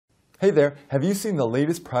Hey there, have you seen the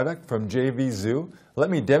latest product from JVZoo? Let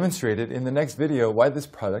me demonstrate it in the next video why this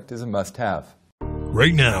product is a must-have.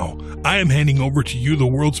 Right now, I am handing over to you the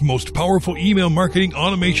world's most powerful email marketing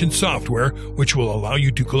automation software, which will allow you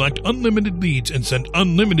to collect unlimited leads and send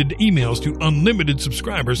unlimited emails to unlimited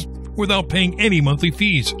subscribers without paying any monthly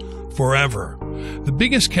fees, forever. The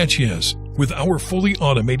biggest catch is, with our fully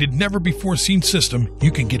automated, never-before-seen system, you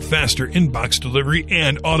can get faster inbox delivery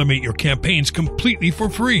and automate your campaigns completely for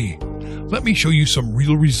free. Let me show you some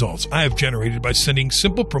real results I have generated by sending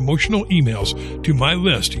simple promotional emails to my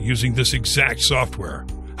list using this exact software.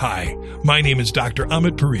 Hi, my name is Dr.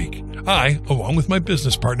 Amit Parikh. I, along with my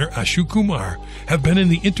business partner Ashu Kumar, have been in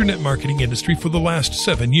the internet marketing industry for the last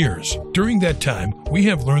 7 years. During that time, we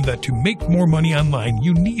have learned that to make more money online,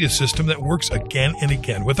 you need a system that works again and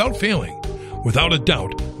again without failing. Without a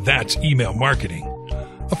doubt, that's email marketing.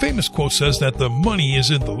 A famous quote says that the money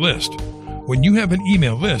is in the list. When you have an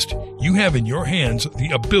email list, you have in your hands the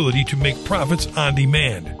ability to make profits on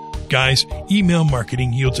demand. Guys, email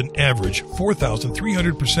marketing yields an average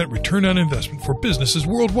 4,300% return on investment for businesses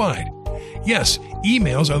worldwide. Yes,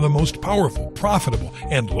 emails are the most powerful, profitable,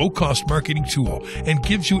 and low-cost marketing tool and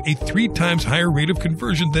gives you a 3 times higher rate of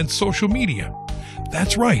conversion than social media.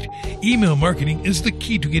 That's right, email marketing is the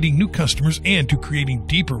key to getting new customers and to creating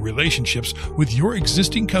deeper relationships with your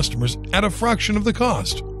existing customers at a fraction of the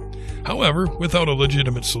cost. However, without a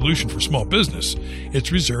legitimate solution for small business,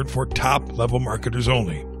 it's reserved for top-level marketers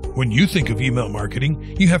only. When you think of email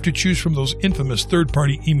marketing, you have to choose from those infamous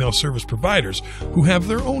third-party email service providers who have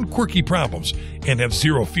their own quirky problems and have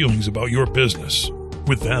zero feelings about your business.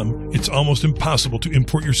 With them, it's almost impossible to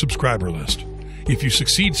import your subscriber list. If you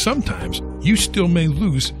succeed sometimes, you still may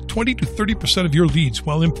lose 20 to 30% of your leads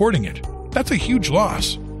while importing it. That's a huge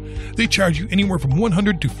loss. They charge you anywhere from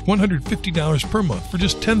 $100 to $150 per month for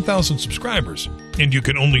just 10,000 subscribers, and you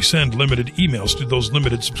can only send limited emails to those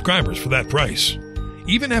limited subscribers for that price.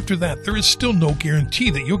 Even after that, there is still no guarantee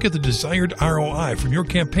that you'll get the desired ROI from your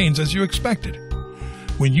campaigns as you expected.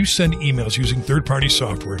 When you send emails using third-party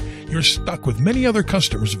software, you're stuck with many other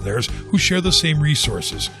customers of theirs who share the same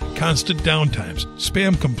resources. Constant downtimes,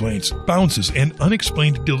 spam complaints, bounces, and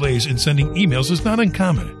unexplained delays in sending emails is not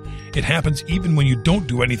uncommon. It happens even when you don't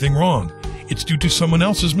do anything wrong. It's due to someone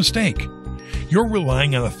else's mistake. You're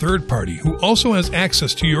relying on a third party who also has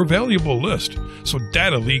access to your valuable list, so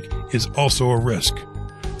data leak is also a risk.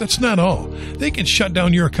 That's not all. They can shut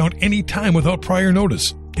down your account anytime without prior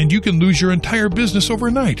notice, and you can lose your entire business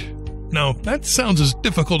overnight. Now, that sounds as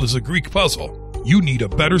difficult as a Greek puzzle. You need a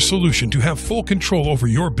better solution to have full control over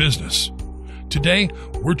your business. Today,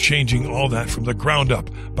 we're changing all that from the ground up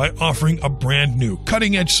by offering a brand new,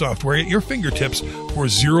 cutting-edge software at your fingertips for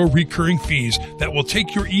zero recurring fees that will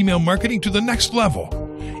take your email marketing to the next level.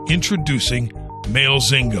 Introducing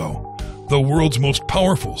MailZingo, the world's most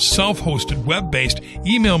powerful, self-hosted, web-based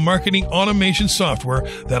email marketing automation software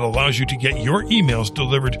that allows you to get your emails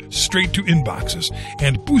delivered straight to inboxes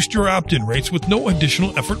and boost your opt-in rates with no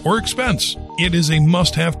additional effort or expense. It is a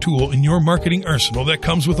must-have tool in your marketing arsenal that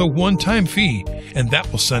comes with a one-time fee, and that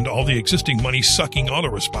will send all the existing money-sucking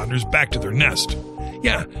autoresponders back to their nest.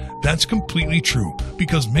 Yeah, that's completely true,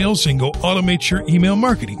 because MailZingo automates your email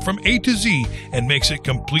marketing from A to Z and makes it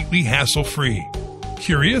completely hassle-free.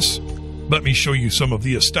 Curious? Let me show you some of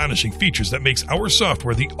the astonishing features that makes our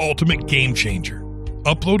software the ultimate game changer.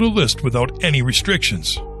 Upload a list without any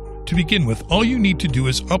restrictions. To begin with, all you need to do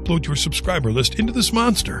is upload your subscriber list into this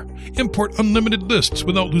monster. Import unlimited lists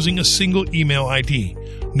without losing a single email ID.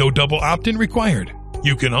 No double opt-in required.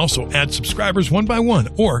 You can also add subscribers one by one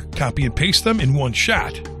or copy and paste them in one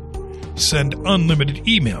shot. Send unlimited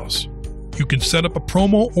emails. You can set up a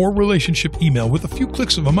promo or relationship email with a few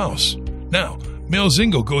clicks of a mouse. Now,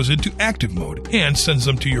 MailZingo goes into active mode and sends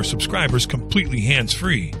them to your subscribers completely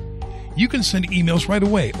hands-free. You can send emails right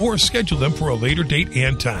away or schedule them for a later date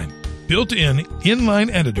and time. Built-in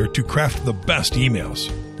inline editor to craft the best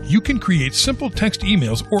emails. You can create simple text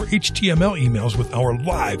emails or HTML emails with our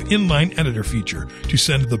live inline editor feature to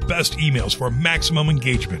send the best emails for maximum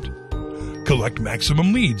engagement. Collect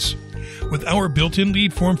maximum leads. With our built-in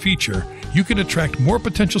lead form feature, you can attract more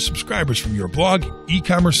potential subscribers from your blog,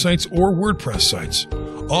 e-commerce sites, or WordPress sites.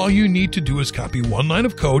 All you need to do is copy one line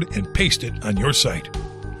of code and paste it on your site.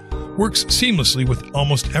 Works seamlessly with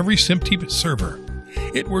almost every SIMTP server.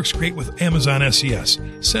 It works great with Amazon SES,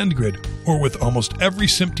 SendGrid, or with almost every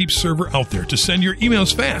SIMTP server out there to send your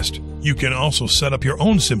emails fast. You can also set up your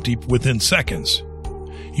own SIMTP within seconds.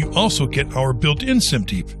 You also get our built-in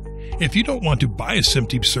SIMTP. If you don't want to buy a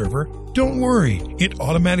SIMTP server, don't worry. It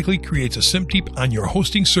automatically creates a SIMTP on your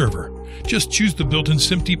hosting server. Just choose the built-in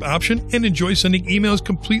SIMTeep option and enjoy sending emails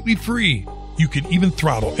completely free. You can even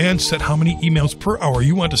throttle and set how many emails per hour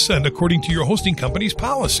you want to send according to your hosting company's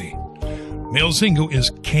policy. MailZingo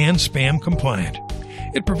is CAN spam compliant.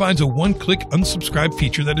 It provides a one-click unsubscribe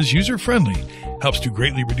feature that is user-friendly, helps to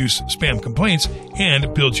greatly reduce spam complaints,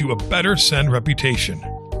 and builds you a better send reputation.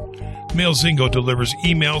 MailZingo delivers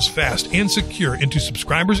emails fast and secure into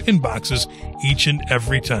subscribers' inboxes each and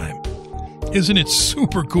every time. Isn't it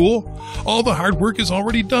super cool? All the hard work is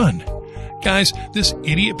already done. Guys, this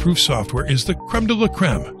idiot-proof software is the creme de la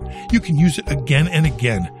creme. You can use it again and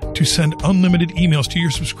again to send unlimited emails to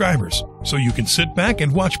your subscribers, so you can sit back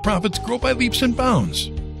and watch profits grow by leaps and bounds.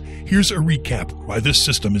 Here's a recap why this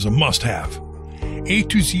system is a must-have. A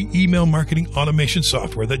to Z email marketing automation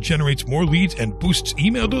software that generates more leads and boosts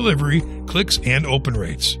email delivery, clicks, and open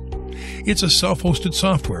rates. It's a self-hosted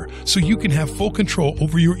software, so you can have full control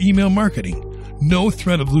over your email marketing. No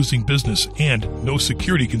threat of losing business and no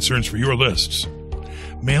security concerns for your lists.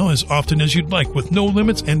 Mail as often as you'd like with no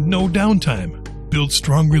limits and no downtime. Build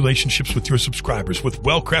strong relationships with your subscribers with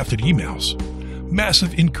well-crafted emails.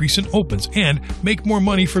 Massive increase in opens and make more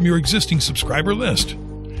money from your existing subscriber list.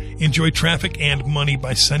 Enjoy traffic and money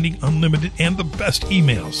by sending unlimited and the best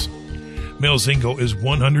emails. MailZingo is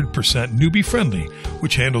 100% newbie-friendly,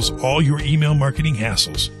 which handles all your email marketing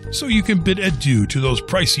hassles, so you can bid adieu to those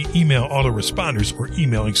pricey email autoresponders or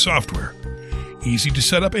emailing software. Easy to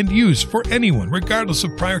set up and use for anyone, regardless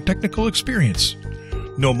of prior technical experience.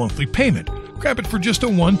 No monthly payment. Grab it for just a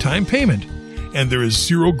one-time payment. And there is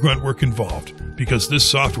zero grunt work involved, because this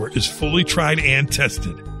software is fully tried and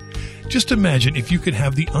tested. Just imagine if you could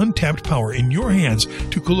have the untapped power in your hands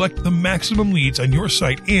to collect the maximum leads on your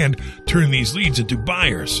site and turn these leads into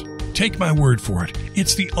buyers. Take my word for it.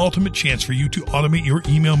 It's the ultimate chance for you to automate your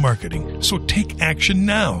email marketing. So take action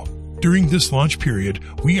now. During this launch period,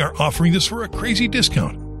 we are offering this for a crazy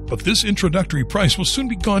discount. But this introductory price will soon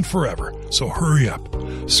be gone forever. So hurry up.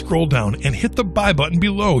 Scroll down and hit the buy button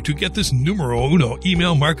below to get this numero uno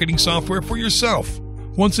email marketing software for yourself.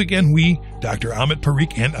 Once again, we, Dr. Amit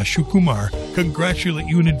Parikh and Ashok Kumar, congratulate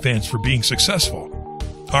you in advance for being successful.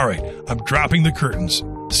 All right, I'm dropping the curtains.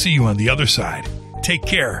 See you on the other side. Take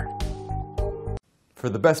care. For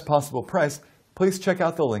the best possible price, please check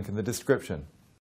out the link in the description.